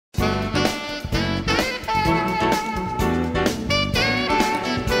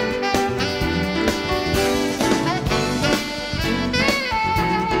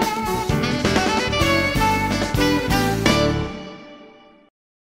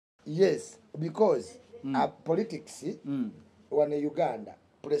Yes, because politics one Uganda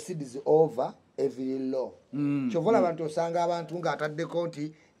precedes over every law. Chovola abantu osanga abantu nga ataddeko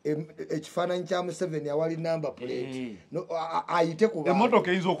nti ekifaananyi kya Museveni awali number plate no ayite ku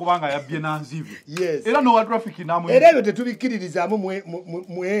emotoka eyinza okubanga yabbye nanzivu. Yes. Era no wa traffic namu. Era ebyo tetubikkiririzaamu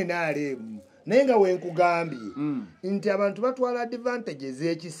mu NRM. Naye nga wenkugambye nti abantu batwala advantages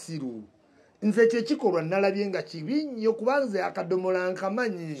ekisiru. Nze kyekikolwa nalabye nga kibi nnyo kubanze akadomola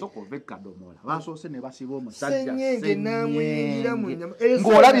nkamanyi. Soko vekadomola. Basoose ne basiba omusajja. Senyenge namuyingira mu nyama.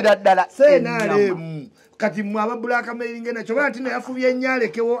 Ng'olabira ddala. Senaremu. Kati mwaba bulaka mailinge na choba ntine yafubye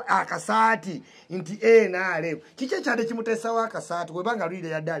nyalekewo akasaati nti naremu. Kiki kyade kimutesa wa akasaati webanga lwire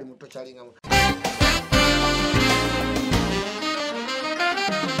ya dali muto chalinga.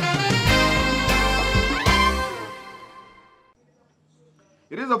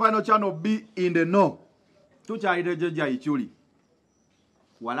 It is the final channel B in the no. Tuchaide jeja ichuli.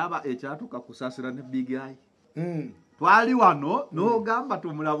 Walaba echatuka kusasira ne big guy. Twali wano no gamba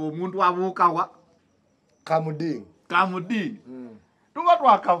tumulaba omuntu abuukawa. Kamudin. Tuba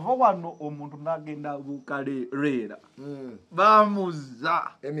twakava wano omuntu nagenda bukale rera.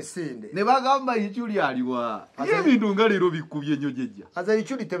 Bamuza emisinde. Ne bagamba ichuli aliwa. Ebintu ngalero bikubye nnyo jeja. Aza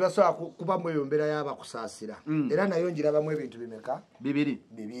ichuli tebasobola kuba mweyombera yaba kusasira. Era nayo njira bamwe ebintu bimeka? Bibiri.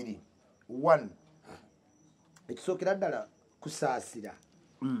 1. Ekisokera ddala kusasira.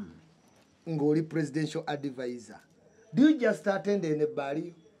 Ngoli presidential advisor. Do you just attend in a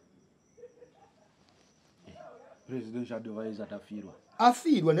bari? Presidential advisor tafirwa.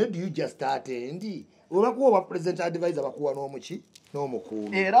 Afirwa ne do you just attend? Olakuwa presidential advisor bakuwa n'omuki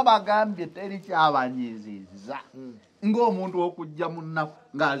n'omukulu. Era bagambye teri kyabanyiziza. Ng'omuntu okujja munnaku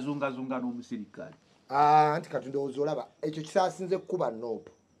ng'azungazunga n'omusirikale. Anti katundowooza olaba ekyo kisaasinze kuba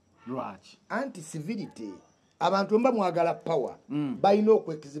nopo. Lwaki? Anti civility. Abantu mba mwagala power. Balina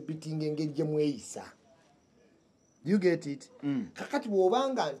okwekizibitinga engeri gye mweyisa. You get it? Kakati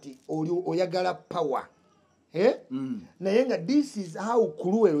bw'obanga nti oli oyagala power. Naye nga this is how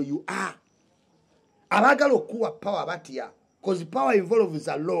cruel you are. Abagala okuwa power batya. Because power involves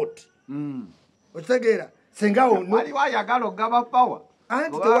a lot. Otegeera. Senga wali wayagala ogaba power.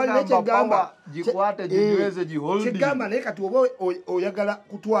 Anti tewalina kyegamba jikwate jiweze jiholdi. Kyegamba naye kati oba oyagala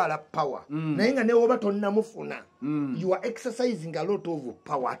kutwala power. Naye nga ne oba tonnamufuna. You are exercising a lot of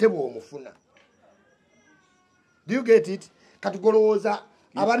power. Ate bw'omufuna. Do you get it? Kati golowooza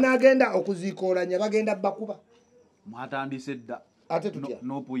abanagenda okuziikoolanya bagenda bakuba. Mwatandise dda. Ate tutya.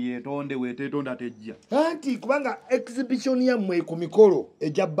 Nopu yetonde wetetonda tejja. Anti kubanga exhibition yammwe ku mikolo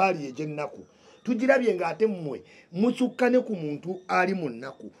ejja bbali egy'ennaku. Tugirabye ng'ate mmwe musukkane ku muntu ali mu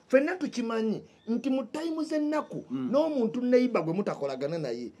nnaku. Ffenna tukimanyi nti mu tayimu z'ennaku n'omuntu neiba gwe mutakolagana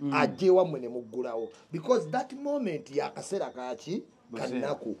naye ajje wammwe ne muggulawo. Because that moment y'akaseera kaki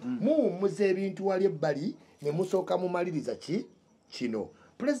kannaku. Muwummuza ebintu wali ebbali ne musooka mumaliriza kino.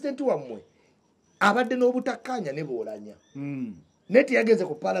 President wammwe abadde n'obutakkaanya ne boolanya. Neti yagenze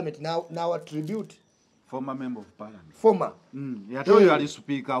ku parliament now tribute. Former member of parliament. Former. Yatoyo yali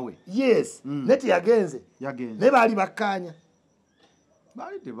speaker we. Yes. Neti yagenze. Ne bali bakkaanya.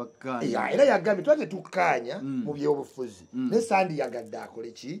 Bali tebakkaanya. Era yagambye twate tukkaanya mu byobufuzi. Ne Sandi yagadde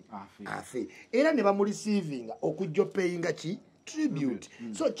akole ki? Afe. Era ne bamureceiving okujja payinga ki? Tribute.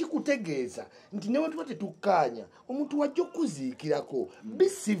 So kikutegeeza nti newe twate tukkaanya omuntu wajja okuziikirako. Be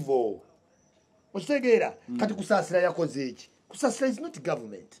civil. Okitegeera kati kusasira yakoze eki? Kusasira is not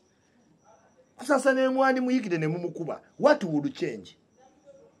government. Kusasa ne mwandi muyikide ne mumukuba. What would change?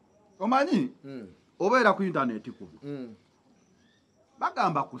 Omanyi? Obeera ku internet kubi.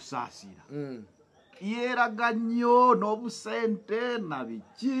 Bagamba kusasira. Yeraga nnyo n'obusente na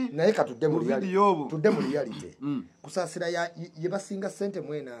biki. Naye katudde mu reality. Kusasira ye basinga sente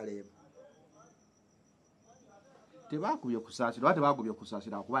mu NRM. Tebakubye kusasira, ate bagubye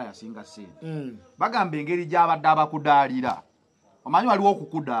kusasira kuba yasinga sente. Bagamba engeri gy'abadde abakudaalira. Omanyi waliwo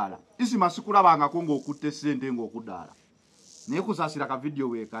okukudaala. Isma sikulabangako ng'okutte sente ng'okudaala. Naye kusasira ka video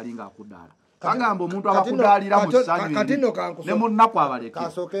weekalinga akudaala. Bagamba omuntu abakudaalira mu ssanyu ne munnaku abaleke.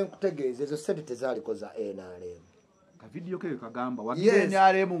 Kasooke nkutegeeze ezo sente tezaaliko za NRM. Ka video ke kagamba wadde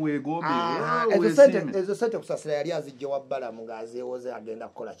NRM weegombe. Ezo sente kusasira yali azijja wa Balamu ng'azeewoze agenda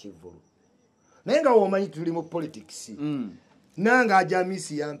kukola kivvulu. Naye nga womanyi tuli mu politics. Nanga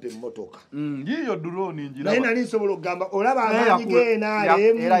ajamisi yampe mmotoka. Yiyo drone njira. Naye nali nsobola okugamba olaba amaanyi ge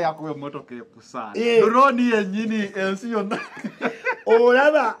NRM. Era yakuwe mmotoka ekusaala. Drone yennyini ensi yonna.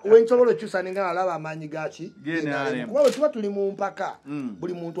 Olaba wensobola okyusa nga alaba amaanyi gaki? NRM. Kuba bwe tuba tuli mu mpaka.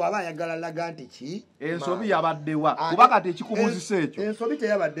 Buli muntu aba ayagala laga nti ki? Ensobi yabaddewa. Kuba kati ekikubuzisa ekyo. Ensobi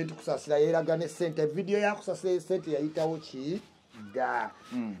teyabadde nti kusasira yeraga ne sente. Video ya kusasira sente yayitawo ki? dda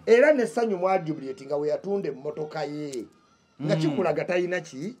era nessanyu mwajubileti nga weyatunda emmotoka ye nga kikulaga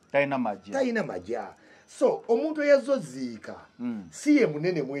talina majja so omuntu eyazoziika si ye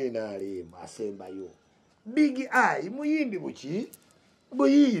munene mwenaalemu asembayo Big Eye muyimbi buki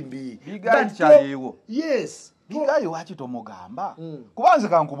buyimbi yes Big Eye waki tomugamba kubanze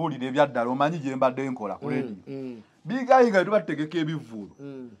kankubulira ebyaddala omanyi gye mbadde nkola ku radio Big Eye nga tubategeka ebivvulu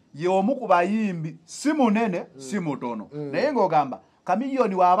ye omu ku bayimbi si munene si mutono naye ng'ogamba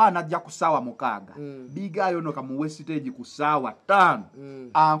kamiliyoni w'abaana ajja ku ssaawa 6 Big Eye ono kamuwe stage ku ssaawa 5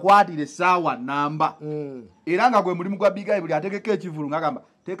 ankwatire ssaawa namba era nga gwe mulimu gwa Big Eye buli ategeka ekivvulu ng'agamba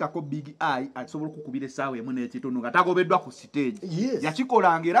teekako Big Eye asobola okukubira essaawa emu n'ekitundu nga tagobeddwa ku stage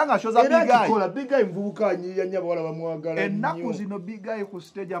yakikolanga era nga shoza Big Eye mvubuka anyirya abawala bamwagala ennaku zino Big Eye ku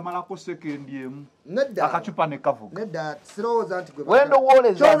stage amalako sekendi emu akacupa ne kavuga nedda sirowooza nti wendo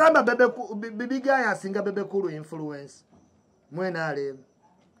wooleza kyogamba Big Eye asinga bebekulu influence mwenaalemu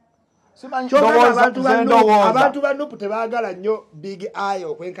abantu banupu tebaagala nnyo Big Eye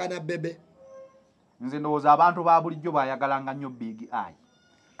okwenkana bebe nze ndowooza abantu ba bulijjo bayagalanga nnyo Big Eye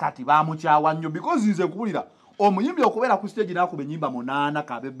kati bamukyawa nnyo because nze kuwulira omuyimbi okubeera ku stage n'akuba ennyimba 8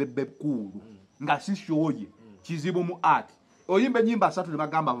 kabebebe kkulu nga si shoye kizibu mu art oyimba ennyimba 3 ne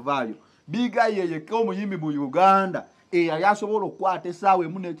bagamba value Big Eye yekka omuyimbi mu Uganda eyali asobola okukwata essaawa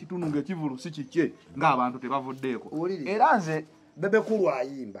emu n'ekitundu ng'ekivulu si kikye ng'abantu tebavuddeeko era nze bebekulu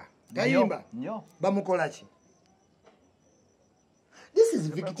ayimba tayimba bamukola ki This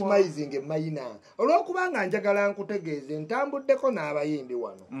is victimizing mayina olwokubanga njagala nkutegeeze ntambuddeko n'abayimbi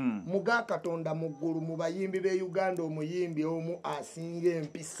wano muga Katonda mu ggulu mu bayimbi be Uganda omuyimbi omu asinga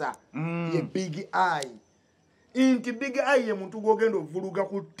empisa ye Big Eye inti Big Eye ye muntu gwogenda ovuluga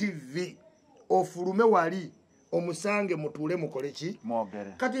ku TV ofulume wali omusange mutuule mukole ki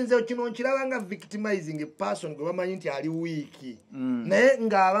kati nze kino nkiraba nga victimizing person gwe bamanyi nti ali wiiki naye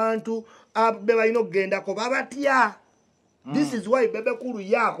ng'abantu be balina okugendako babatya This is why bebekulu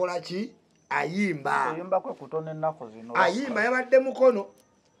yakola ki ayimba kwe kutona ennaku zino ayimba yabadde mukono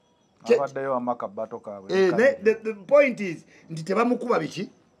abaddeyo amaka bato kaabwe the point is nti tebamukuba biki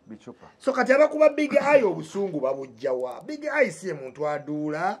bicupa so kati abakuba Big Eye obusungu babujjawa Big Eye si muntu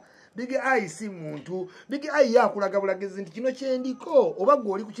aduula Big Eye si muntu Big Eye yakulaga bulagizi nti kino kyendiko oba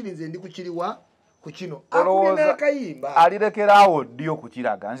gwe oli kukirinze ndi kukiriwa ku kino akulina akayimba alirekeraawo ddiyo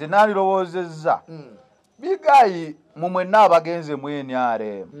kukiraga nze naalirowoozezza Big Eye mumwenna abagenze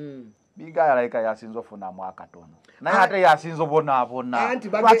mwene Big Eye alayika yasinza ofunamu akatono naye ate yasinza obonaabona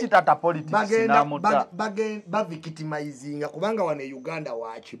lwaki tata politics namuta bavictimizinga kubanga wano e Uganda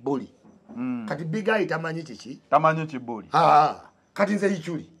wa kibuli kati Big Eye tamanyi kiki tamanyi kibuli kati nze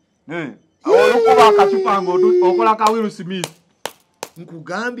ikyuli olukuba akacupa ng'okola ka Will Smith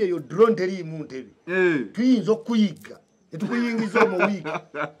nkugambye eyo drone teriimu ntebe tuyinza okuyiga etukuyingiza omuwiika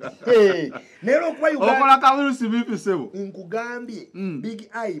naye okuba okola ka Will Smith sebo nkugambye Big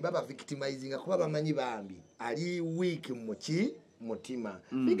Eye baba victimizinga kuba bamanyi bambi ali weak muki mutima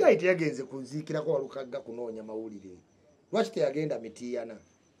Big Eye teyagenze kunziikirako walukagga kunoonya mawulire lwaki teyagenda Mitiyana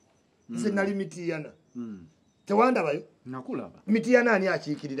nze nali Mitiyana tewandabayo nakulaba Mitiyana ani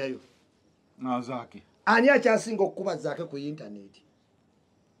akiikirirayo nazaake ani akyasinga okukuba zaake ku intaneti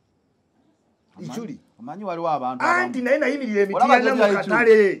ikyuli omanyi waliwo abantu anti naye nayimirira Mitiyana mu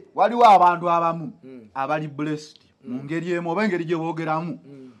katale waliwo abantu abamu abali blessed mu ngeri emu oba engeri gye boogeramu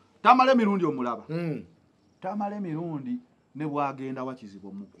tamala emirundi omulaba tamala emirundi ne bwagenda wakizibu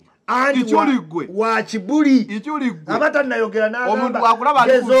omukuba ikyuliggwe wa kibuli ikyuliggwe abatanayogera omuntu wakulaba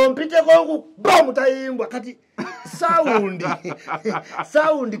gezo mpiteko okuba omutayimbwa kati sound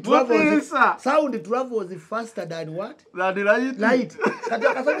travels faster than what light kati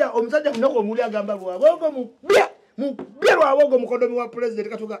akasajja omusajja kunako omuli agamba bwabogo mubya lwabogo mukodomi wa president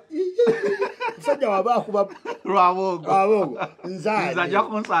katuga musajja wabakuba lwabogo nzajja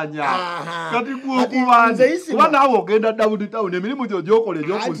kunsanya kati kubanze kuba naawe ogenda Daudi Town emirimu gyo gyokola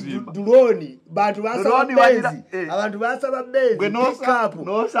egyokuzimba drone bantu basaba benzi abantu basaba benzi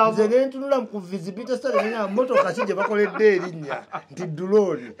nze nentunula mu visibility study nga motoka kije bakoledde erinnya nti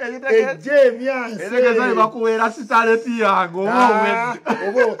drone ejje emyanse eregeza bakuweera sitaleti yango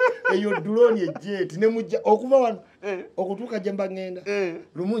obo eyo drone ejje tinemujja okuva wano okutuuka gye mba ngenda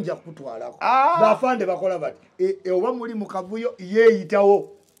lumu nja kukutwalako bafande bakola bati oba muli mu kavuyo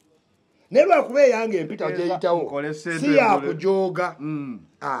yeeyitawo naye lwakuba eyange empita gyeyitawo si yakujooga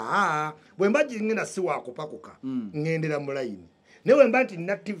bwe mba gingenda si wakupakuka ŋŋendera mu layini naye bwe mba nti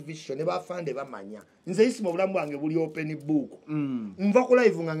nina TV ne bafande bamanya nze Isma obulamu bwange buli open book nva ku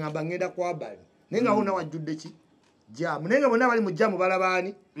live nga ŋŋamba ŋŋenda ku Abali naye nga wona wajjudde ki jamu nenga bonna bali mu jamu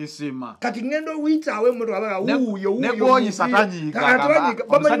balabani Isma kati ngendo witawe mmoto abaga huyo ne goyi satanyiga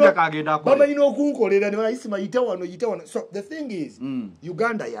bamanyi n'okunkolera ne bala Isma yita wano. So the thing is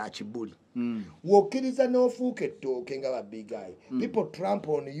Uganda ya kibuli wokkiriza n'ofuuka ettooke nga ba big guy people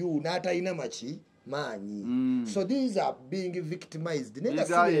trample on you n'atalina maki manyi so these are being victimized nenga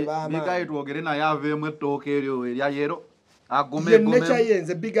sibe bama big guy twogere naye aveemu ettooke eryo erya yero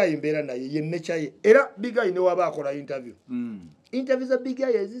yennechayenze big guy mbeera naye yennechaye era big guy ne waba akola interview za big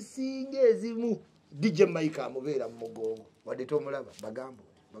guy ezisinga ezimu DJ Mike amubeera mu mugongo wadde tomulaba bagambo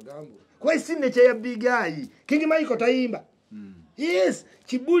kwa sinnecha ya big guy King Mike tayimba yes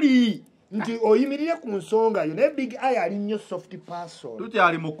kibuli nti oyimirire ku nsonga yo ne big guy ali nnyo soft person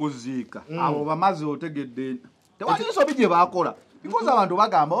tukyali mu kuziika abo bamaze otegedde tewaliiso bije bakola because abantu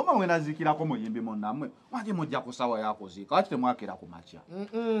bagamba oma mwe nazikirako muyimbi munnamwe waje mujja kusawa yakuziika waki temwakera ku makya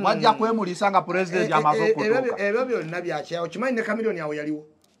mwajja kwemulisa nga president amaze okutuuka ebyo byonna byakyawo kimanyi ne kamilioni awo yaliwo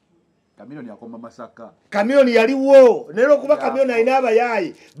kamilioni akoma Masaka kamilioni yaliwo nero kuba kamilioni alina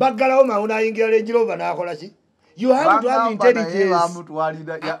abayaayi baggalawo mawuna ayingira Range Rover n'akola ki you have to have intelligence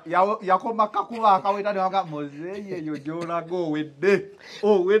yakoma kakuba akaweta newaga mozeye yo jolago wedde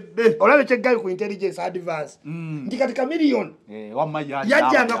olabe kyegali ku intelligence advance ndi kati kamilioni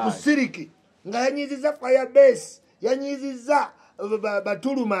yajjanga ku siriki nga yanyiziza firebase yanyiziza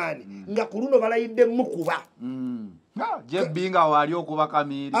batulumani nga ku luno balayidde mukuba jebbinga wali okuba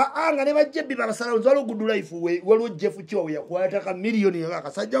kamiri nga ne bajjebbi babasalawo nzala ogudu life waliwo jefu kiwawe yakwata kamilioni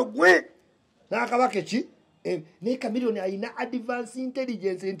akasajja gwe n'akabaka ki ne kamilioni alina advance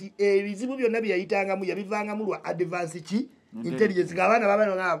intelligence nti ebizibu byonna byeyayitangamu yabivangamu lwa advance ki intelligence ng'abaana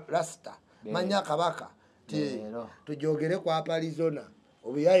babano nga rasta manya kabaka tujogere kwa Arizona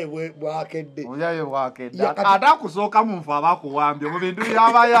obuyaye bwakedde ate akusooka mu nfu abakuwambye mu bintu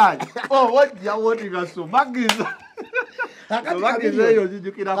byabayaye wajja wotigaso magiza eyo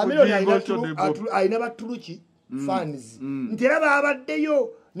zijjukira alina batuluki fans nti era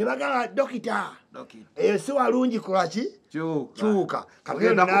babaddeyo ne bagamba dokita si walungi kolaki kyuka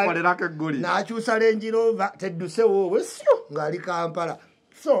n'akyusa Range Rover teddusewo wesyo ng'ali Kampala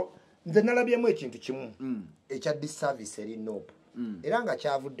so nze nalabyemu ekintu kimu ekya disservice eri nope era nga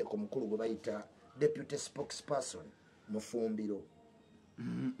kyavudde ku mukulu gwe bayita deputy spokesperson Mufumbiro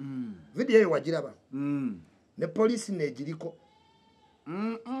video eyo wagiraba ne poliisi negiriko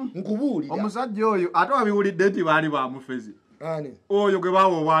nkubuulira omusajja oyo ate wabiwulidde nti baali bamufezi ani oyo gwe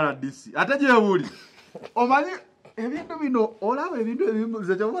bawa obwala DC ate gyebuli omanyi ebintu bino olaba ebintu ebimu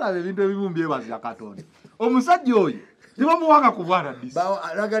zekyolaba ebintu ebimu byebazira Katonda omusajja oyo tibamuwanga ku bwala DC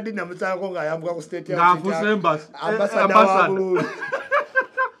lagadi namusaako ng'ayambuka ku state ng'afuse ambassador wa Bululu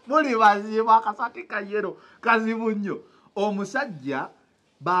muli baziba akasati kayero kazibu nnyo omusajja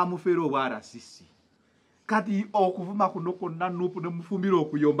bamufera obwala sisi kati okuvuma kuno konna nupu ne Mufumbiro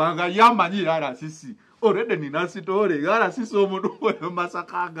okuyomba nga yamanyira RCC already nina sitore RCC omuntu oyo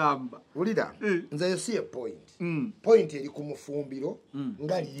Masaka agamba ulida nze yosiye point eri ku Mufumbiro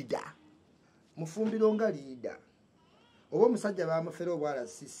nga leader Mufumbiro nga leader oba omusajja bamufera obwa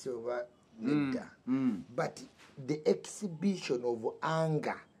RCC oba leader but the exhibition of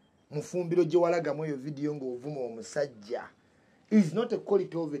anger Mufumbiro gye walagamu eyo video ng'ovuma omusajja is not a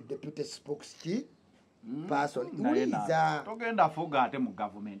quality of a deputy spokesperson person uliza togenda fuga ate mu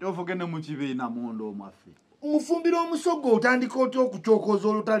government ofugene mu kibiina mundo omwaffe Mufumbiro omusogo otandika otya okucokoza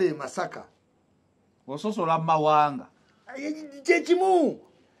olutale e Masaka ososola mawanga kyekimu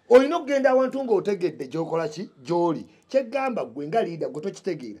olina okugenda awantu ng'otegedde gy'okola ki gy'oli kyegamba gwe nga leader gwe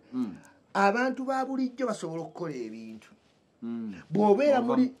tokitegeera abantu ba bulijjo basobola okukola ebintu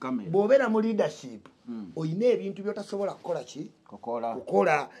bw'obeera mu leadership oyina ebintu by'otasobola kukola ki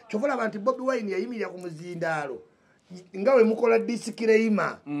kukola kyovola abantu Bobi Wine yayimirira ku muzindaalo nga we mukola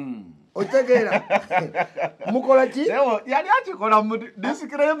disikireyima otegeera mukola ki yali akikola mu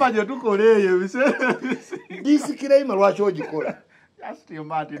disikireyima gye tukola eyo ebiseera disikireyima lwaki ogikola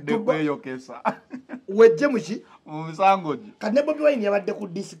yasitimbatidde kweyokesa wejje muki mu misango gye kati ne Bobi Wine yabadde ku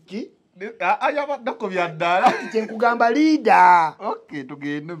disiki yabaddeko byaddala kyenkugamba leader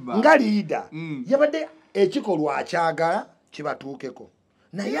tugende nga leader yabadde ekikolwa akyagala kibatuukeko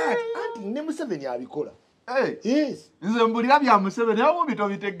naye anti ne Museveni abikola nze mbulira bya Museveni awo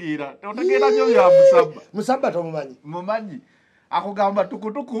bitobitegeera totegeera byo bya Musabba tomumanyi mumanyi akugamba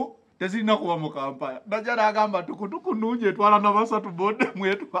tukutuku tezirina kuba mu Kampala najala agamba tukutuku nungi etwala n'abasatu bodde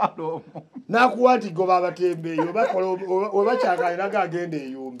mwetwala omwo nakuwa nti goba abatembeeyo oba kyakalinaga agenda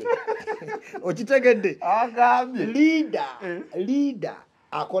eyumbe okitegedde agambye leader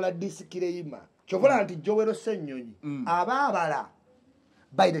akola disikireyima kyovola nti Joel Ssennyonyi abaabala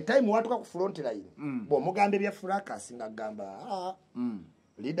by the time watuka ku front line bw'omugamba ebya fracas ng'agamba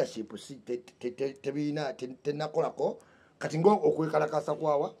leadership si tebina tenakolako kati ngo okwekalakasa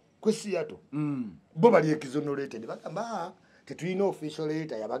kwawa kwesiyato bo bali exonerated bagamba tetulina official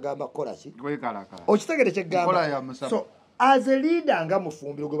letter yabagamba kola ki kwekalakasa okitegere kyegamba so as a leader nga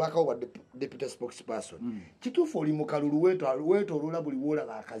mufumbiro gwe bakawa deputy spokesperson kituufu oli mu kalulu weeto olula buli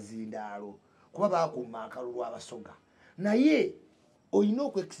woolaba akazindaalo kuba baakuma akalulu abasoga naye olina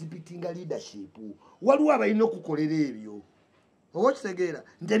okuexhibitinga leadership waliwo abalina okukolera ebyo oba kitegeera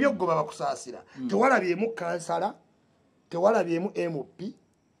nti ebyogoba bakusaasira tewalabyemu kansala tewalabyemu mp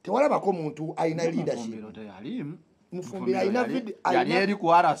tewalabako muntu alina leadership mufumbiro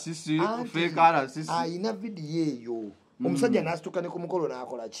alina vidiyo eyo omusajja n'asituka ne ku mukolo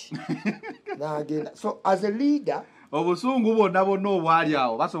n'akola ki n'agenda so as a leader obusungu bonna obwali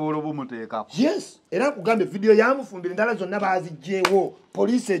awo basobola obumuteekako yes era nkugambye vidiyo yamufumbira endala zonna baazigjeewo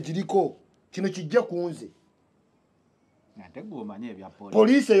poliisi egiriko kino kijje ku nze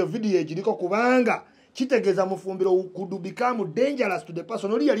poliisi eyo vidiyo egiriko kubanga kitegeeza mufumbiro could become dangerous to the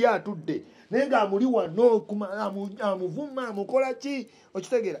person oli yali atudde naye ng'amuli wano amuvuma amukola ki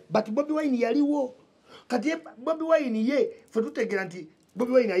okitegeera but Bobi Wine yaliwo kati Bobi Wine ye fe tutegeera nti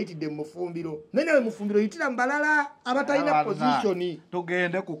Bobi Wine ayitidde mu mufumbiro naye nawe mufumbiro yitira mbalala abatalina position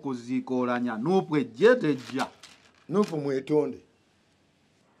tugende ku kuziikoolanya nuupu ejje tejja nuupu mwetonde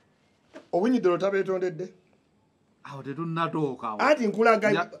obunyidolo tabeetondedde awo tetunnatookawo anti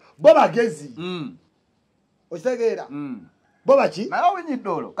nkulaga bo bagezi okitegeera bo baki naye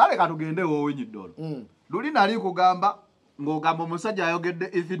obunyidolo kale katugendewo obunyidolo luli nali kugamba ng'ogamba omusajja ayogedde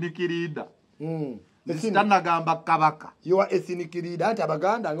ethnic tanagamba kabaka yowa ethnic leader anti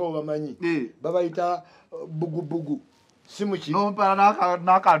abaganda nga obamanyi babayita bugubugu simuki nompala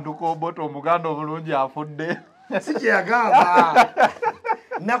n'akantu k'oboto omuganda omulungi afudde si kyeyagamba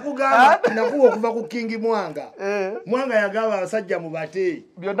nakugamba nakuwa okuva ku kingi mwanga mwanga yagamba abasajja mu bate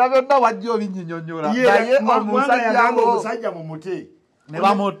byonna wajja obinyinyonnyola naye omusajja mu mute ne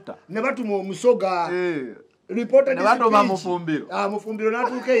bamutta ne batuma omusoga reported mufumbiro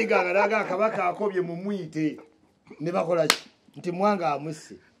n'atuuka eyiganga naga akabaka akobye mu mwite ne bakola ki nti mwanga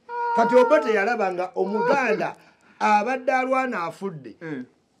amusse kati oba teyalaba nga omuganda abadde alwana afudde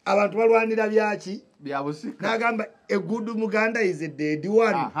abantu balwanira byaki n'agamba egudu muganda is a dead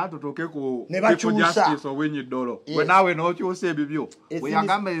one tutuuke ku justice ow'enyiddolo we naawe n'okyusa ebibyo we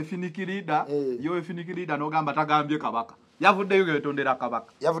yagamba efinikirida yo efinikirida n'ogamba tagambye kabaka yavuddeyo ng'etondera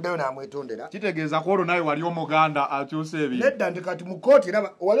kabaka yavuddeyo n'amwetondera kitegeeza ku olwo naye wali omuganda akyusa ebintu nedda nti kati mu kooti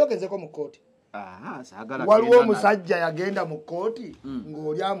raba wali ogenzeko mu kooti waliwo omusajja yagenda mu kooti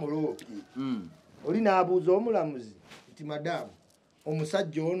ng'oli amuloopi oli n'abuuza omulamuzi nti madamu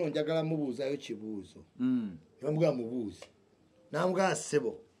omusajja ono njagala mubuuzayo kibuuzo nebamugamba mubuuzi n'amugamba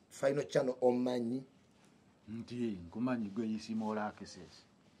ssebo final channel omanyi nti nkumanyi gwe Isma olakesesi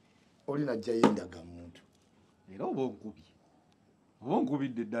oli najjayo endaga muntu era oba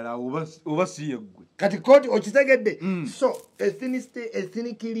onkubidde ddala oba siye ggwe kati kooti okitegedde so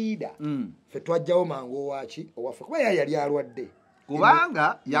ethnic leader fe twajjawo mangu owaki owaffe kuba yali alwadde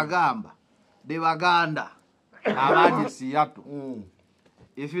kubanga yagamba de baganda abandi siyatu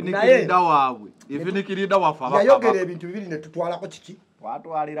efinikirida waabwe efinikirida waffe yayogera ebintu bibiri ne tutwalako kiki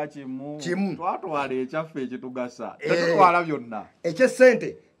twatwalira kimu twatwala ekyaffe ekitugasa tetutwala byonna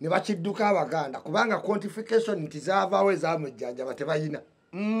ekyesente ne bakidduka abaganda kubanga quantification nti zaavaawo ezamujjanjaba tebayina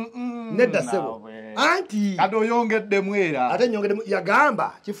nedda ssebo anti kati oyongeddemu era ate nyongeddemu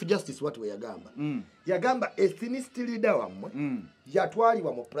yagamba chief justice wati we yagamba ethnicity leader wammwe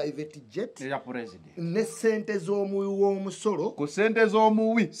yatwalibwa mu private jet ya president ne ssente z'omuwi w'omusolo ku ssente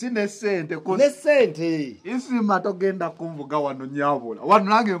z'omuwi si ne ssente ne ssente Isma togenda kunvuga wano nyabula wano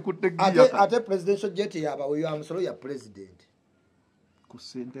nange nkutte giya ate presidential jet yabawe ya musolo ya president ku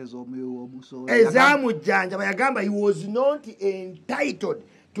ssente z'omuwi w'omusolo ezamujjanjaba yagamba he was not entitled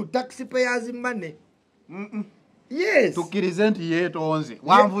to taxpayers money yes tukirize nti yeetonze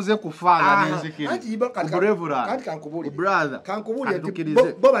wanvuze kufaala n'enzikiri kankubulire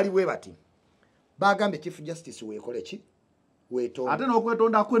bo baliwe bati bagambye chief justice weekole ki weetonde ate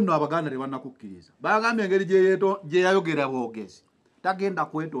n'okwetonda kwenno abaganda tebannakukkiriza bagambye engeri gye yayogera bwogezi tagenda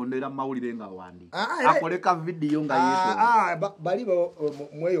kwetondera mawulire nga wandika akoleka vidiyo nga yeetonda bali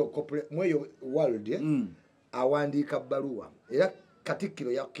mweyo world awandiika bbaluwa era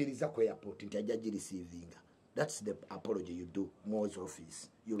katikkiro yakkiriza ku airport nti ajja girisiivinga. That's the apology you do, Moore's office.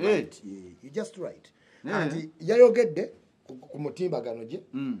 You're right. You just right. And yayogedde ku mutimbagano gye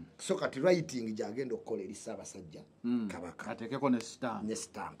so kati writing gyagenda okukola eri Ssaabasajja Kabaka ateekeko ne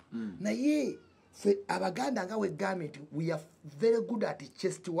stamp naye fe abaganda nga wegambye nti we are very good at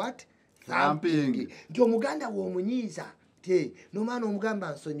chest what Thumping. nti omuganda w'omunyiiza te n'omwana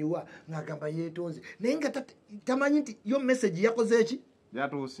omugamba nsonyiwa ng'agamba yeetonze naye nga tamanyi nti yo message yakoze eki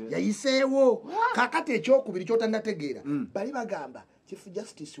yayiseewo kaakati ekyokubiri ky'otannategeera bali bagamba chief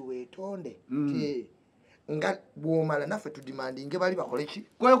justice weetonde nga bw'omala naffe tudimandinge bali bakole ki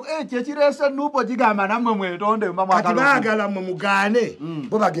kyekireese nuupo gigamba nammwe mwetonde kati baagala mmwe mugaane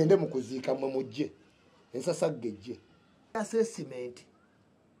bo bagende mu kuziika mmwe mujje ensasagge ejje assessment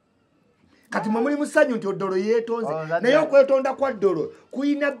kati mwe muli musanyu nti oddolo yeetonze naye okwetonda kwa ddolo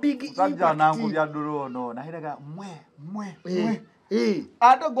kuyina big impact ddolo ono naheraga mwe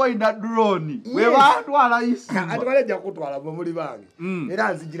ate goyina droni webatwala isi ate balejja kutwala mwe muli bange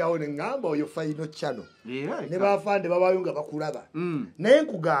era nzigirawo ne ŋŋamba oyo fayino chano ne bafande babayo nga bakulaba naye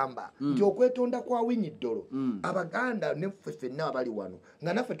nkugamba nti okwetonda kwa winyi ddolo abaganda neffe ffenna abali wano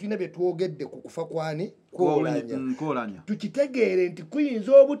nga naffe tulina bye twogedde ku kufa kwani kwolanya tukitegeere nti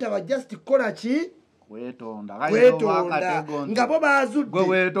kuyinza obutaba just kola ki kwetonda nga bo bazudde gwe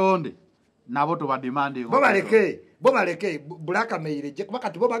weetonde nabo tubadimande bo baleke bulakameire je kuba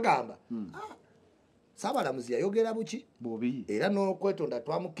kati bo bagamba Saabalamuzi yayogera buki bobi era n'okwetonda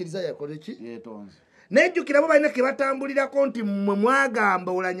twamukkiriza yakole ki yetonze nejjukira bo balina ke batambulirako nti mmwe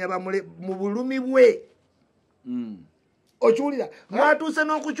mwagamba olanya mu bulumi bwe okiwulira mwatuuse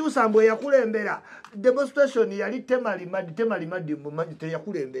n'okukyusa mbwe yakulembera demonstration yali temalimaddi mumanyi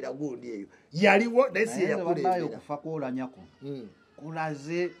teyakulembera gundi eyo yaliwo naye si yakulembera okufa kwolanyako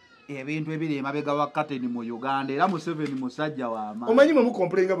kulaze ebintu ebiri emabega wa kateni mu Uganda era Museveni musajja w'amaanyi omanyi mwe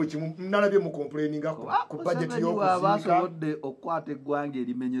mukomplaininga bwe kimu nalabye mukomplaininga ku budget y'okuziika basobodde okukwata eggwanga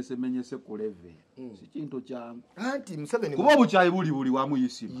erimenyesemenyese ku leve si kintu kyangu anti Museveni kuba obukyayi buli wamu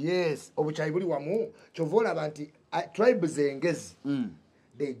Isma yes obukyayi buli wamu kyova olaba nti tribes engezi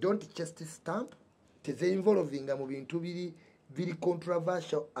they don't just stamp tezeinvolvinga mu bintu biri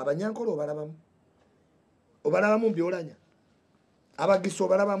controversial abanyankole obalabamu byolanya abagiso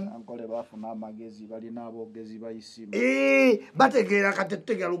balabamu ankole bafuna amagezi balina abogezi ba Isma bategeera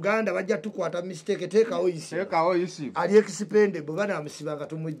katetega Luganda bajja tukwata mistake teekawo Isma ali expendable bana amusiba nga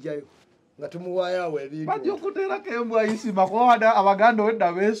tumujjayo nga tumuwaayo ebintu bajja okuteerako embwa Isma kwada abaganda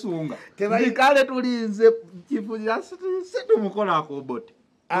wedda beesunga kale tulinze kifu tumukolako obote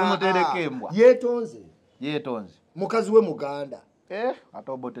tumutereka embwa yeetonze mukazi we Muganda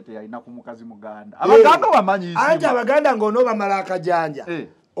ate obote teyalina ku mukazi Muganda abaganda bamanyi Isma anti abaganda ng'onoobamala akajanja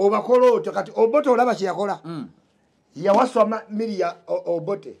obakola otyo kati obote olaba kye yakola yawaswa Miria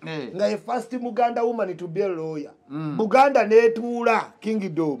Obote nga ye first Muganda woman to be a lawyer Buganda netuula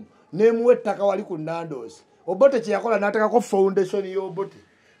kingdom nemuwa ettaka wali ku Nando's Obote kye yakola n'atekako foundation y'Obote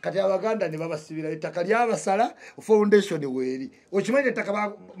kati abaganda ne babasibira ettaka lyabasala foundation weeri okimanyi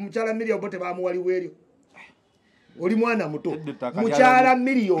ettaka mukyala Miria Obote bamuwali weeryo oli mwana muto mukyala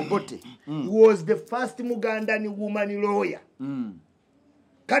Miria Obote was the first Mugandan woman lawyer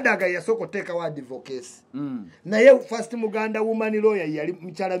Kadaga yasoko teka wa advocacy naye first Muganda woman lawyer yali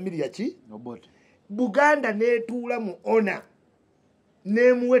mukyala Miria ki Obote Buganda netuula mu ona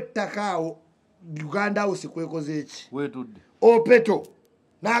nemuwa ettaka awo Uganda House kwekoze eki wetudde opeto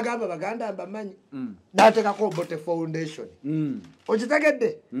n'agamba baganda mbamanyi n'ateekako Obote foundation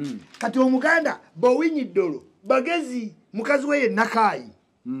okitegedde kati omuganda bowinyi ddolo bagezi mukazi we ye Nakaayi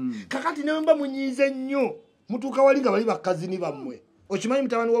kakati ne mba munyiize nnyo mutuuka wali nga bali bakazini bammwe okimanyi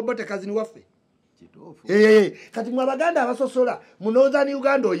mutabani wa Obote kazini waffe kituufu kati mwe abaganda abasosola mu Northern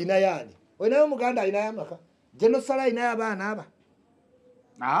Uganda oyina yaani oyinayo Muganda ayinayo amaka Genosala ayinayo abaana aba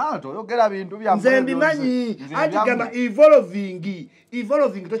toyogera bintu bya nze mbimanyi anti gamba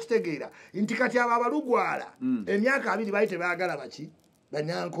evolving tokitegeera nti kati abo abalugwala emyaka 2 bali tebaagala baki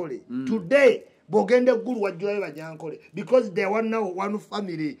banyankole today bogende eggulu wajjulayo banyankole because they are one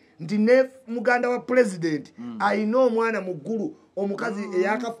family nti ne Muganda wa president ayina omwana mu ggulu omukazi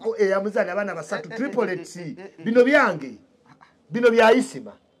eyamuzaana abaana 3 triplets bino byange bino bya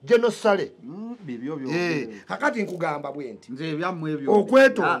Isma Genosale kakati nkugamba bwenti nze ebyammwe ebyo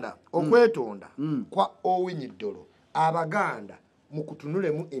okwetonda kwa owinyi ddolo abaganda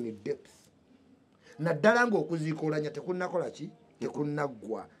mukutunulemu in depth naddala ng'okuziika olanya tekunnakola ki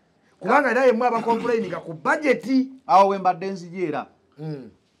tekunnaggwa kubanga era yemwe abakomplaininga ku budgeti awo wembadde nzijeera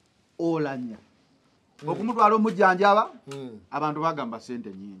olanya okumutwala omujjanjaba abantu bagamba sente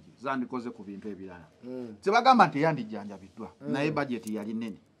nyingi zandikoze ku bintu ebirala tebagamba nti yandijjanjabiddwa naye budgeti yali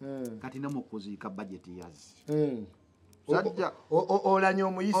nene kati ne mu kuziika budgeti yazi olanya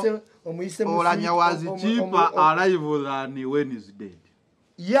omuyise olanya was cheaper arrival than when is dead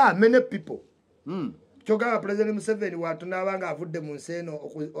many people kyogamba President Museveni watunaabanga avudde mu nsi eno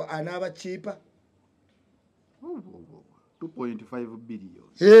anaaba cheaper 2.5 billion.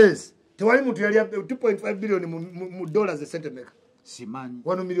 Yes. Tewali muntu yali 2.5 billion mu dollars esente meka. Simanyi.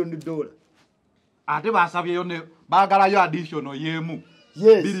 $1 million. Ate basabyeyo ne baagalayo additional yemu.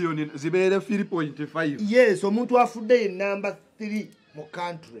 Yes. Billion zibeere 3.5. Yes, omuntu afudde number 3 mu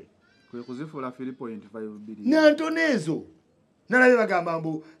country. Kwe kuzifuula 3.5 billion. Nantonezo. Nalabe bagamba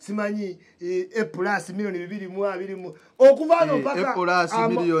mbu simanyi A+ milioni 220 okuvaano mpaka A+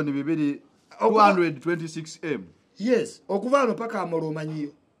 milioni 226M. Yes, okuvaano mpaka amolo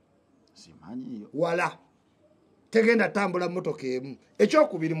omanyiyo. Simanyiyo. Wala. Tegenda tambula motoka emu.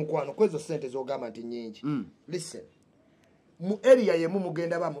 Ekyokubiri mukwano kwezo sente zogamba nti nyingi. Listen. Mu area yemu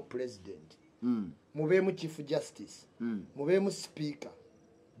mugenda ba mu president. Mubemu chief justice. Mubemu speaker.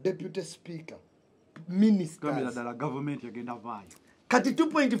 Deputy speaker. Ministers. Kamera dala government yagenda vayo. Kati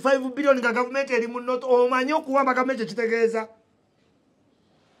 2.5 billion nga government eri mu not omanyi okuwamba government kitegeeza.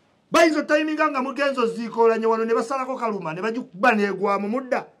 Bayinza timing nga mugenzo zikolanye wano ne basalako kaluma ne bajukuba negwa mu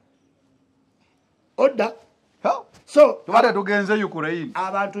mudda. Oda. So tubade tugenze Ukraine.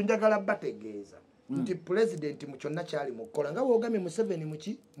 Abantu njagala bategeeza nti president mu kyonna kyali mukola nga wogamye mu 7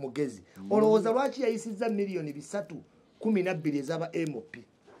 muki mugezi. Olowooza lwaki yayisizza milioni 312 ezaba MOP.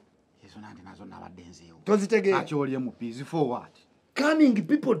 Yeso nandi nazo nabadenzeewo. Tozitegeera. Acholi MPs for what? Calming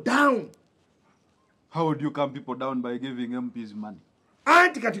people down. How would you calm people down by giving MPs money?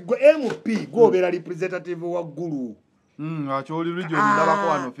 Anti kati go MOP go obera representative wa gulu. Acholi region ndabako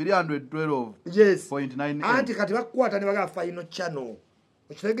wano 312. Yes. 0.9. Anti kati bakwata ne baga final channel.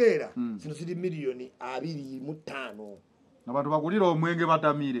 Okitegeera sino sidi milioni 25. Nabantu bakulira omwenge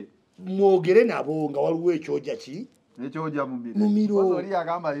batamire. Mwogere nabo nga waliwo ekyoja ki? Ekyoja mumiro. Mumiro. Oli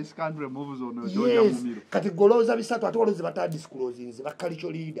agamba this country moves on ekyoja mumiro. Kati goloza bisatu ate waloze bata disclosing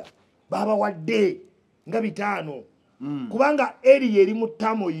bakalicho leader. Baba wadde nga 5. Kubanga eri eri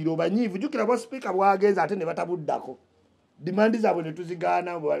mutamo yiro banyivu jukira bo speaker bwagenza ate ne batabuddako. Demand zaabwe ne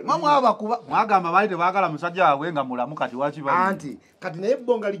tuzigaana mamwa abakuba mwagamba baite baagala musajja awenga mulamu kati wachi bali anti kati naye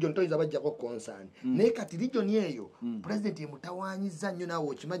bonga region toyiza bajjako concern naye kati region eyo president mutawanyiza nnyo nawo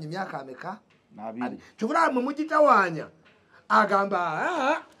okimanyi myaka ameka nabiri kyovula mwe mugitawanya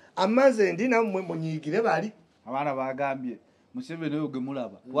agamba amaze ndi namwe munyigire bali abaana bagambye Museveni oyo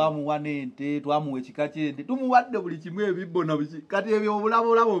gemulaba twamuwa n'ente twamuwa ekika ky'ente tumuwadde buli kimu ebibbona biki kati ebyo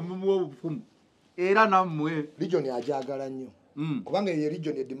obulabo mu obufumu era nammwe region ajagala nnyo kubanga ye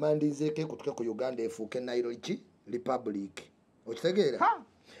region e demand nzeke kutuke ku Uganda efuuke Nairobi Republic okitegeera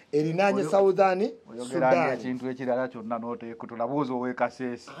erinanye Southern Sudan ekintu ekirala kyonna n'oteekutula buuzo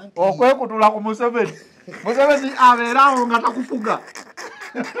ow'ekasesi okwekutula ku Museveni Museveni abeerawo nga takufuga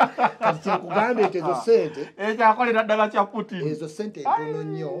kati kugambe ezo sente ekyakolera ddala kya Putin ezo sente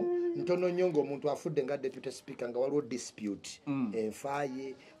ntono nnyo ng'omuntu afudde nga deputy speaker nga waliwo dispute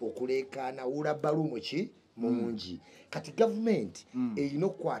enfaaye okuleekaana wula balumu ki mungi kati government erina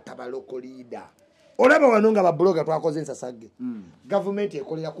okukwata ba local leader olaba wano nga babloga twakoze ensasage government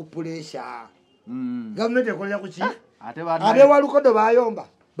ekolera ku pressure government ekolera ku ki abewalukodo bayomba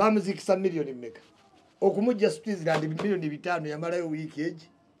bamuzikisa milioni mmeka okumujja Switzerland milioni 5 yamalayo wiiki eji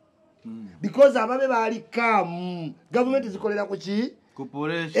because ababe bali kam government zikolera ku ki ku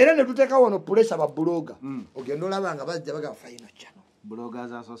pressure era ne tuteka wano pressure ba bloga ogenda olabanga bajja baga final channel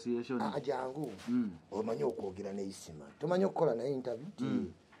bloggers association ajangu omanyi okwogera ne Isma tomanyi okukola na interview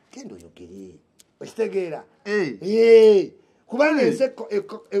kendo yogere okitegeera kubanga enseko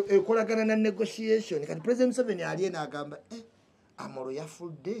ekolagana na negotiation kati president Museveni ali ena agamba amolo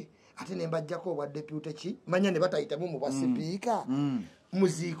yafudde ate ne mbajjako obwa deputy ki manya ne batayitamu mu bwa speaker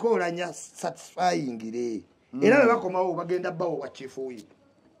muziiko olanya satisfying era ne bakomawo bagenda bawo wa chief whip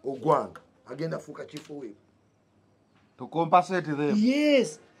ogwanga agenda fuka chief whip to compensate them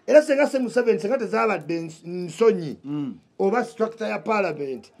yes era senga se Museveni senga tezabadde nsonyi oba structure ya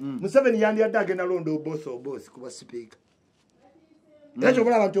parliament Museveni yandi adda agenda londo boss kuba speaker era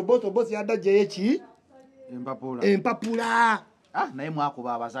kyobula abantu boss yadda jeeki empapula naye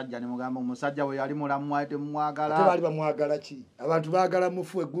mwakuba abasajja ne mugamba omusajja we yali mulamu ate mwagala ate bali bamwagala ki abantu baagala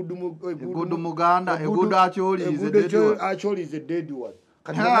mufu egudu muganda egudu acholize dead one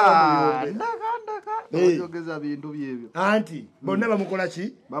kati yogeza bintu byebyo anti bonna bamukola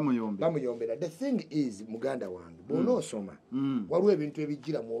ki bamuyombera the thing is muganda wange bona osoma waliwo ebintu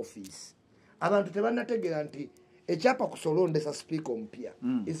ebijjira mu office abantu tebannategera nti ekyapa kusolondesa speaker ompya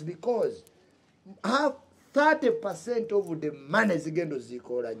is because 30% of the money zigendo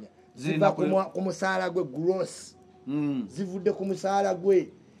zikolanya ziva ku musaala gwe gross zivudde ku musaala gwe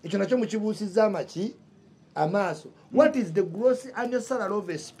ekyo nakyo mukibuusiza amaki amaaso what is the gross annual salary of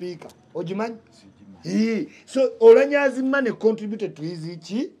a speaker ogimanyi so olanyazi money contributed to his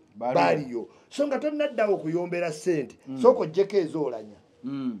baliyo so nga tonnaddawo okuyombera ssente sooka ojjeko ezoolanya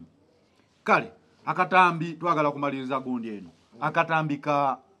kale akatambi twagala kumaliriza gundi eno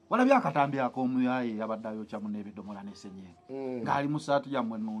akatambika walabye akatambi ak'omuyaye yabadde ayokyamu n'ebidomola n'essenyenge ng'ali mu ssaati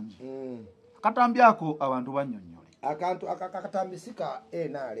yammwe ennungi akatambi ako abantu bannyonnyole akatambi sika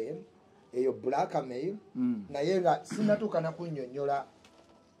NRM eyo blackmail naye nga sinatuuka nakunnyonnyola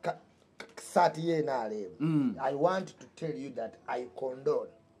ssaati ye NRM. I want to tell you that I condone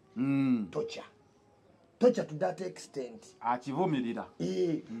torture to that extent. Akivumirira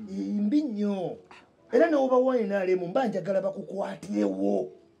mbi nnyo era newoba wa NRM mba njagala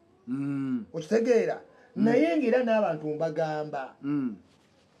bakukwatirewo okitegeera naye ng'era n'abantu mbagamba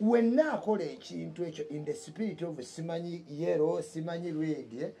wenna akola ekintu ekyo in the spirit of simanyi yellow simanyi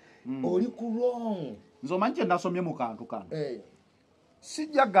red oli ku wrong. Nze omanyi kye nasomye mu kantu kano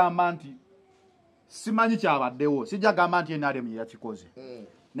sijja gamba nti simanyi kyabaddewo sijja gamba nti NRM yakikoze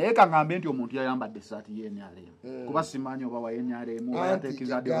naye kaŋŋambe nti omuntu yayambadde essaati ye NRM kuba simanyi oba wa NRM oba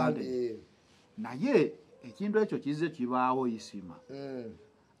yateekeza advantage naye ekintu ekyo kizze kibaawo Isma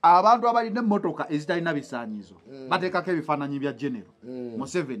abantu abalina emmotoka ezitalina bisaanyizo bateekako ebifaananyi bya genero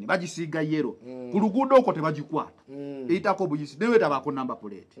Museveni bagisiiga yero ku luguudo okwo tebagikwata eyitako buyisi newe tabako namba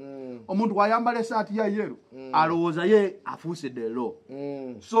plate omuntu wayambala essaati ya yero alowooza ye afuuse de law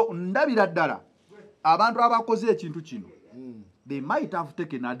so ndabira ddala abantu abakoze ekintu kino they might have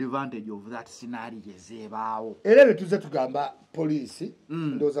taken advantage of that scenario ezeebaawo era betuze tugamba poliisi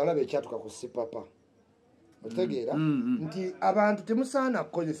ndowooza olaba ekyatuka ku sipapa otegeera nti abantu temusaana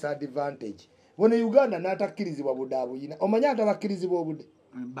kukozesa advantage wano Uganda n'atakkirizibwa budde abuyina omanyi atabakkirizibwa obudde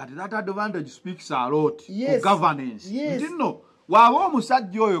but that advantage speaks a lot to governance nti nno waaba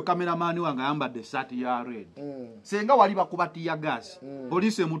omusajja oyo kameramaani wange ayambadde essaati ya red senga wali bakubatiya gaasi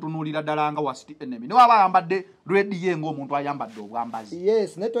poliisi emutunuulira ddala nga wasti enemy ne waaba ayambadde red ye ng'omuntu ayambadde obwambazi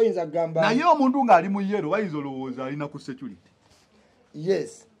naye toyinza kugamba naye omuntu ng'ali mu yero bayinza olowooza alina ku security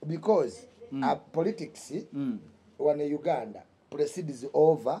because politics wane Uganda precedes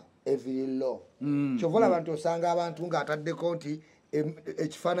over every law kyovola abantu osanga abantu ng'ataddeko nti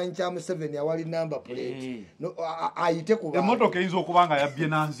ekifaananyi kya Museveni awali number plate ayite ku emmotoka eyinza okuba nga yabbye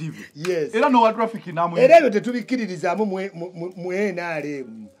nanzivu era nowa traffic namu era ebyo tetubikkiririzaamu mu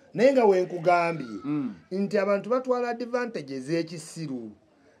NRM naye nga wenkugambye nti abantu batwala advantage ez'ekisiru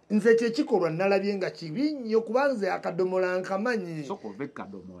nze kyekikolwa nalabye nga kibi nnyo kubanze akadomola nkamanyi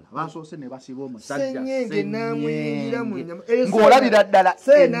basoose ne basiba omusajja senyenge namuyingira mu nnyama ng'olabira ddala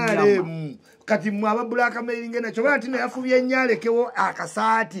NRM kati mwe ababulackmail nakyo bana nti neyafubye ennyo alekewo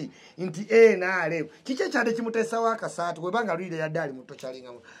akasaati nti NRM kiki ekyade kimuteesawo akasaati webanga lwire yadde ali muto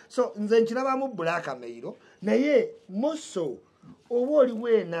kyalingamu so nze nkirabamu blackmail naye moso oba oli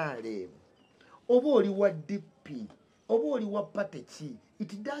wa NRM oba oli wa DP oba oli wa pate ki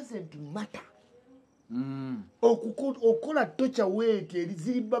it doesn't matter okola tocha wete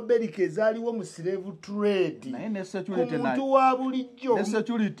ziri baberike ezaliwo mu slave trade omuntu wa bulijjo ne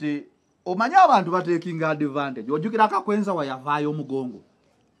security omanyi abantu batekinga advantage ojjukira akakwenza wayavaayo omugongo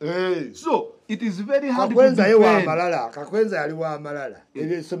so it is very hard kakwenza ye wa malala kakwenza yali wa malala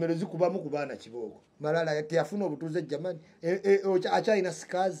ebisomero zikubamu ku baana kiboko malala yati afuna obutuze jamani achaina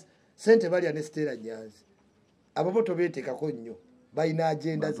skaz sente balya ne stera nyanzi ababoto betekako nnyo bayina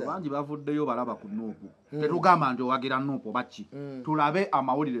agenda za bangi bavuddeyo balaba ku nuupu tetugamba nti owagira nuupu baki tulabe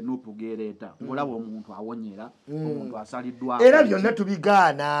amawulire nuupu gereeta ngolaba omuntu awonyera omuntu asaliddwa era byonna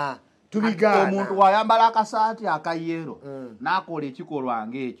tubigaana omuntu wayambala akasaati akayero n'akola ekikolwa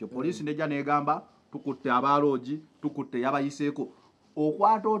ng'ekyo poliisi nejja negamba tukutte abaloogi tukutte yabayiseeko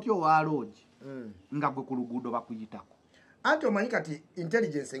okwata otyo owaloogi nga gwe ku luguudo bakuyitako anti omanyi kati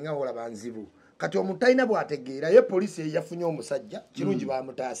intelligence ngawola banzibu kati omuntu alina bw'ategeera ye poliisi yafunye omusajja kirungi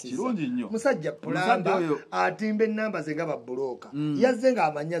bamutaasiza musajja pulamba atimba ennamba ze nga babbulooka yazze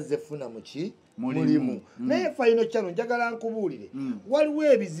ng'amanya azze funa muki mulimu naye fayino kyano njagala nkubuulire waliwo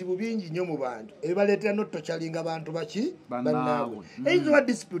ebizibu bingi nnyo mu bantu ebibaleetera notokyalinga bantu baki bannaabwe eyinza oba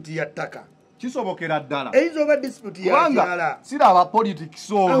disputi ya ttaka kisobokera ddala eyinza oba disputi ya kyala siraba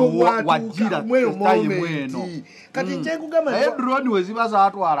politics olwo wajjira time eno kati nkyenkugamba naye drone we ziba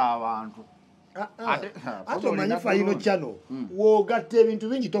zaatwala abantu ate omanyi fayino kyano woogatta ebintu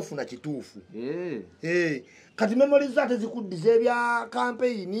bingi tofuna kituufu kati memoriz ate zikuddiza ebya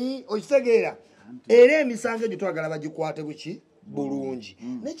kampeyini okitegeera era emisango egyo twagala bagikwate buki bulungi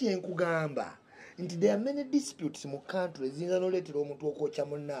nekyenkugamba nti there are many disputes mu country eziyinza noleetera omuntu okwokya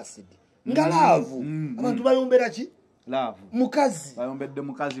munnaasidi nga laavu abantu bayombera ki mukazi bayombedde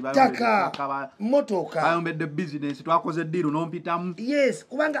mukazi taka motoka bayombedde business twakoze ddiru nompitamu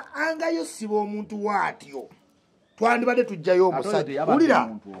kubanga angayo siba omuntu waatyo twandibadde tujjayo omusajja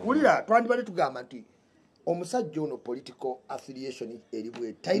wulira twandibadde tugamba nti omusajja ono political affiliation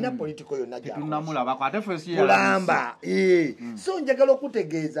eribwe talina political yonna gy'atunamulabako ate fesi kulamba so njagala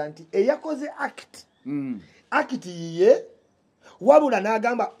okutegeeza nti eyakoze act yiye wabula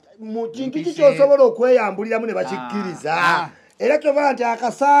n'agamba mu kintu ki ky'osobola okweyambuliramu ne bakikkiriza era kyova nti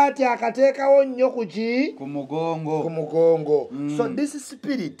akasaati akateekawo nnyo ku mugongo so this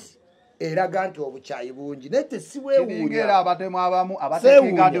spirit eraga nti obukyayi bungi naye tesiweewuunya abatemu abamu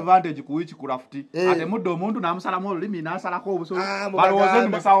abatekinga advantage ku witchcraft ate mudde omuntu n'amusalamu olulimi n'asalako obusolo balowooze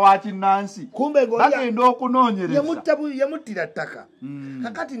ndi musawo wa kinnansi bagenda okunoonyereza yamuttira ttaka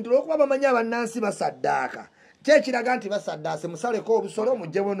kakati nti olwokuba bamanyi abannansi basaddaaka kyekiraga nti basaddaase musaleko obusolo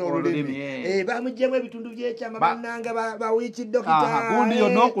muggyemu n'olulimi bamugyemu ebitundu by'ekyama bannanga bawiiki dokita gundi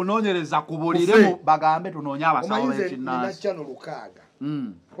yonna okunoonyereza kubuliremu bagambe tunoonye abasawo b'ekinnansi channel 6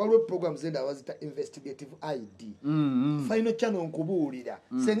 waliwo program zenda bazita investigative ID final channel nkubuulira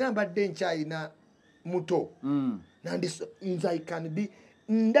senga mbadde nkyayina muto nze I can be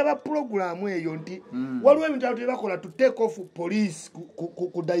ndaba programu eyo nti waliwo ebintu abantu bakola to take off police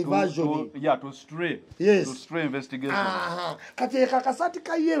ku diversion to stray investigation kateeka akasati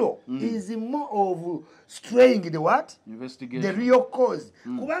ka yellow is more of straying the what investigation the real cause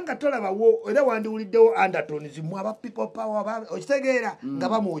kubanga tolabawo era wandiwuliddewo undertones mu aba people power okitegeera nga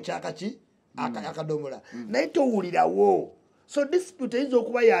bamwokya akadomola naye towulirawo so dispute eyinza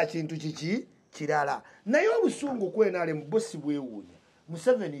okuba ya kintu kiki kirala naye obusungu kwenale mu bosi bwewuunya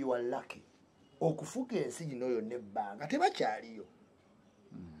Museveni you are lucky okufuka ensi gino yonna ebbanga tebakyaliyo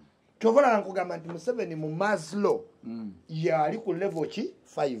kyovala nkugamba nti Museveni mu Maslow yali ku level ki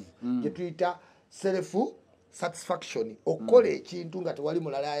 5 gye tuyita self satisfaction okukola ekintu nga tewali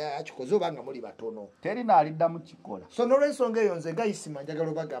mulala yakikoze oba nga muli batono teri n'aliddamu kikola so n'olwensonga eyo nze nga Isma njagala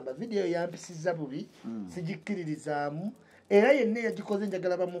obagamba vidiyo yampisizza bubi sigikkiririzaamu era yenna yagikoze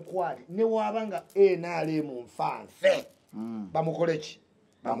njagala bamukwali ne waaba nga NRM nfanfe bamukoleki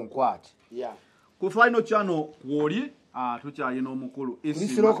bamukwate ku final channel kwoli tukyali n'omukulu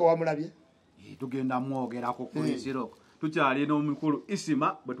Isiroko wamulabye tugenda mwogerako ku Isiroko tukyali n'omukulu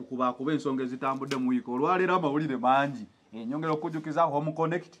Isma bwe tukuba ensonga ezitambudde mu wiiki olwaleero amawulire mangi enyongera okujjukiza home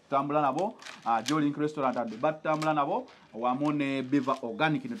connect tutambula nabo Jolink restaurant and bar tutambula nabo wamu ne Beaver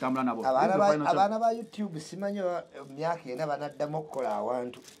organic tutambula nabo abaana ba YouTube simanyi myaka ena banaddamu okukola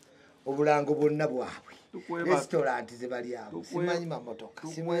awantu obulango bwonna bwabwe restaurant zebali awo simanyi mamotoka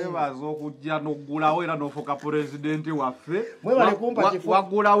simwebaza okujja n'oggulawo era n'ofuuka pulezidenti waffe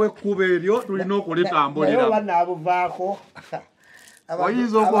waggulawo ekkuba eryo tulina okulitambulira banaabuvaako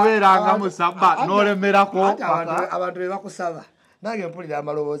oyinza okubeera nga musaba n'olemerako abantu be bakusaba nange mpulira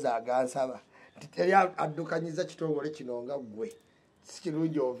amaloboozi agansaba teri addukanyiza kitongole kino nga ggwe si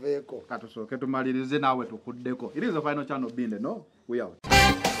kirungi oveeko katusooke tumalirize naawe tukuddeko it is the final channel binde no we out